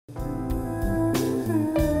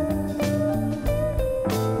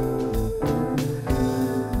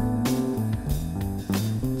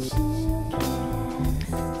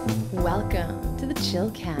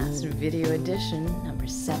Video Edition number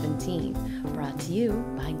 17, brought to you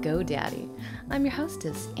by GoDaddy. I'm your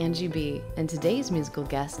hostess, Anji Bee, and today's musical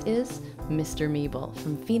guest is Mr. Meeble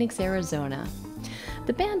from Phoenix, Arizona.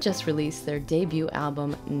 The band just released their debut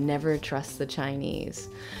album, Never Trust the Chinese.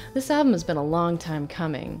 This album has been a long time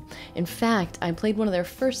coming. In fact, I played one of their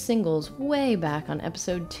first singles way back on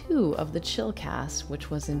episode 2 of the Chillcast, which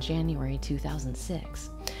was in January 2006.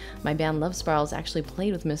 My band Love Spirals actually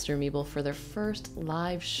played with Mr. Meeble for their first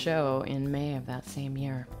live show in May of that same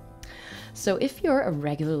year. So if you're a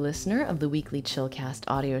regular listener of the weekly Chillcast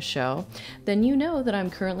audio show, then you know that I'm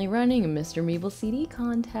currently running a Mr. Meeble CD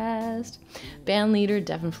contest. Band leader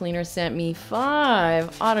Devin Fleener sent me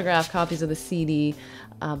 5 autographed copies of the CD,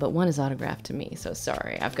 but one is autographed to me, so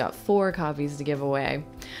sorry. I've got 4 copies to give away.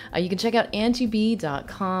 You can check out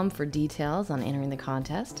anjibee.com for details on entering the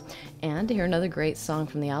contest and to hear another great song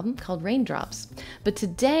from the album called Raindrops. But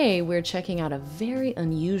today we're checking out a very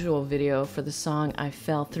unusual video for the song I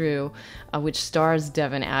Fell Through, which stars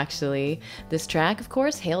Devin actually. This track, of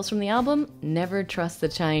course, hails from the album Never Trust the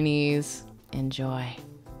Chinese. Enjoy.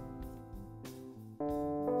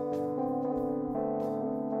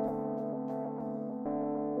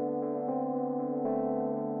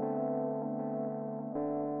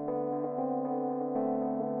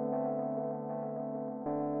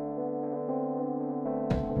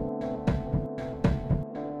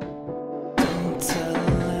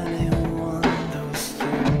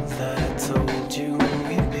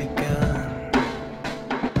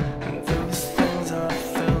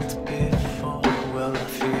 Well,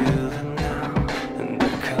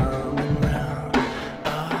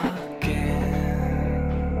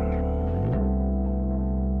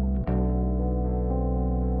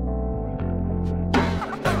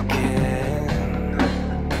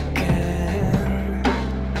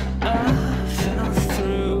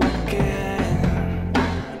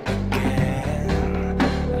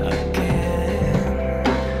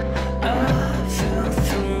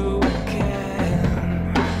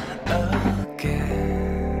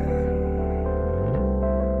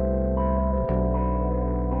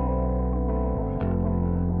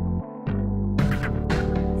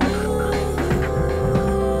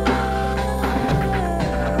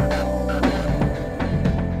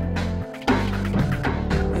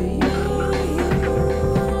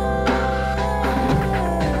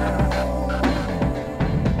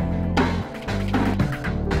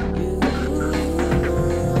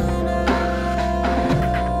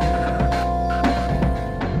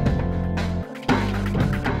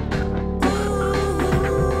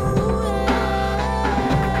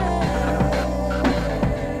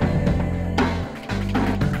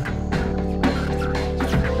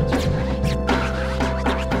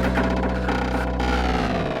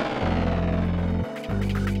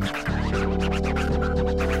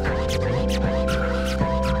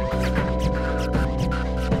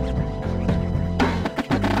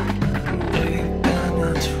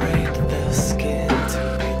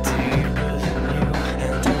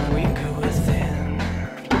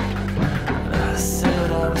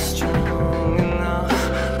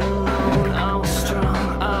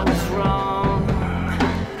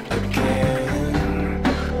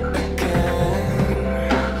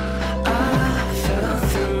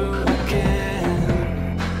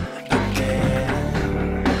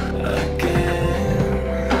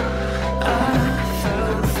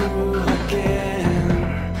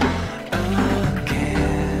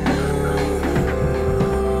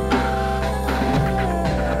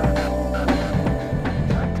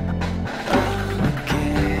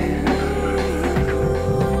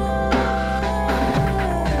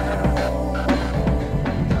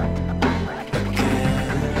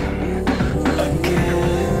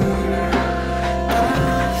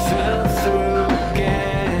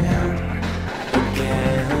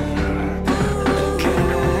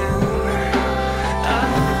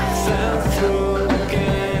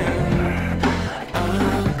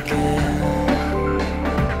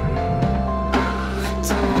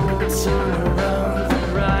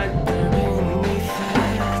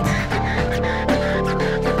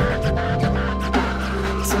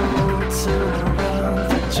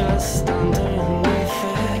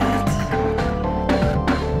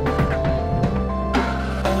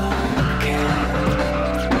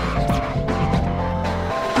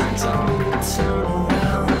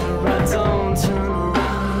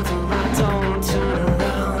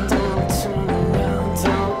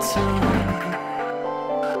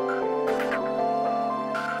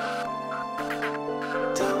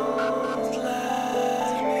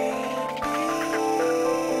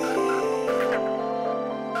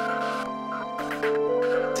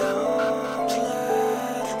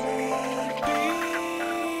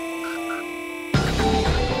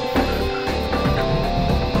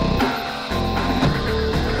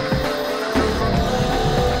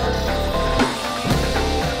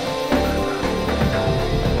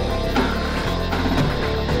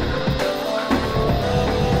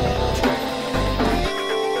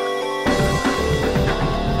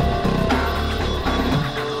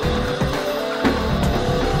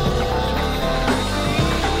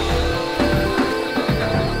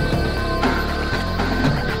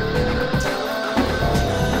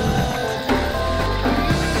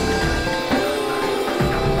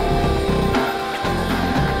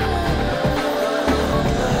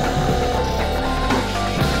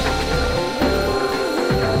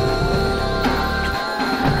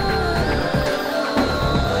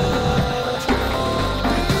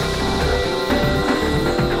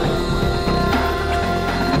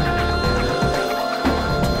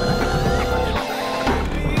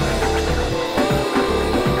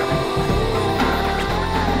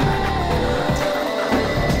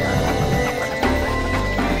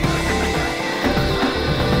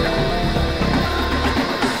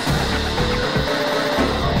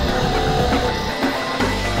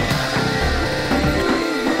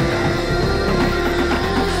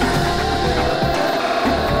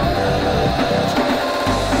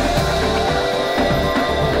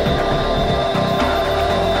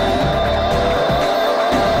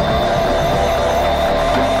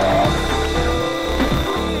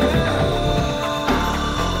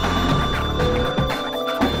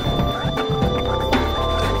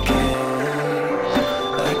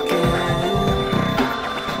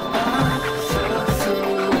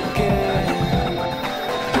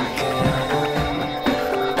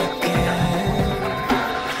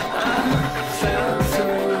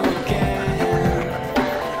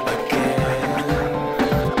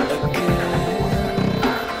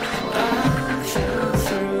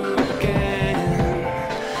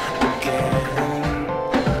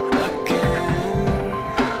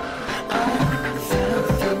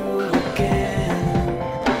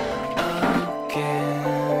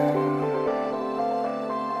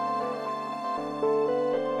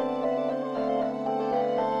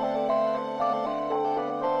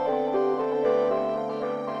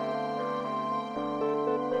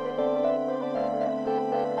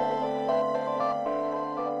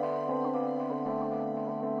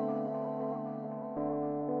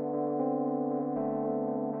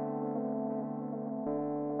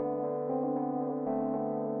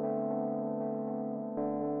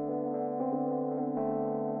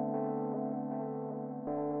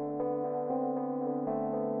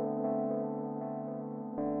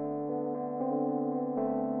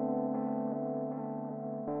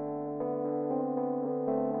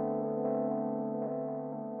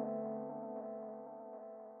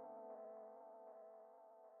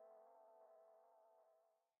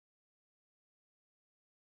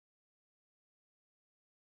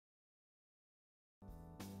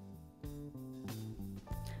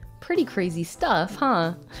 Pretty crazy stuff,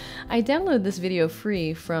 huh? I downloaded this video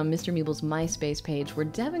free from Mr. Meeble's MySpace page, where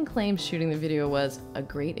Devin claims shooting the video was a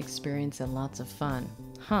great experience and lots of fun.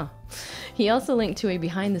 Huh. He also linked to a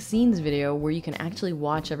behind the scenes video where you can actually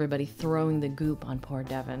watch everybody throwing the goop on poor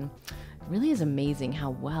Devin. It really is amazing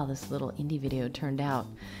how well this little indie video turned out.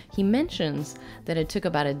 He mentions that it took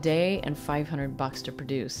about a day and $500 to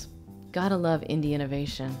produce. Gotta love indie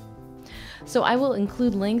innovation. So I will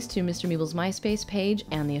include links to Mr. Meeble's MySpace page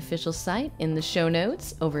and the official site in the show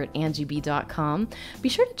notes over at anjiebee.com. Be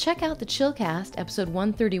sure to check out the Chillcast episode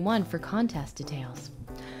 131 for contest details.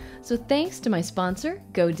 So thanks to my sponsor,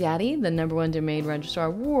 GoDaddy, the #1 domain registrar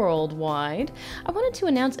worldwide. I wanted to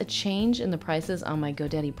announce a change in the prices on my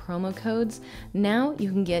GoDaddy promo codes. Now you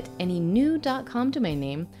can get any new .com domain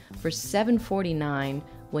name for $7.49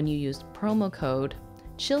 when you use promo code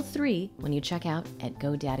Chill3 when you check out at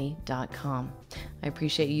GoDaddy.com. I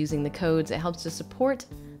appreciate you using the codes. It helps to support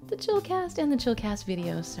the Chillcast and the Chillcast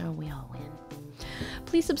videos, so we all win.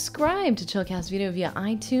 Please subscribe to Chillcast Video via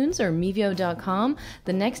iTunes or Mevio.com.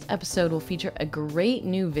 The next episode will feature a great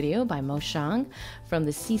new video by Mo Shang from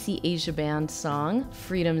the CC Asia Band song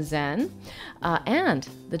Freedom Zen. And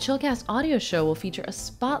the Chillcast audio show will feature a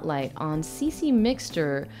spotlight on CC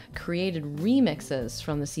Mixter created remixes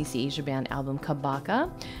from the CC Asia Band album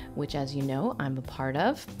Kabaka, which, as you know, I'm a part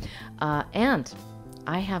of. And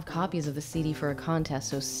I have copies of the CD for a contest,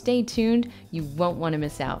 so stay tuned. You won't want to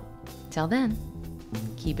miss out. Till then,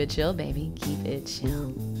 keep it chill, baby. Keep it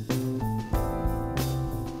chill.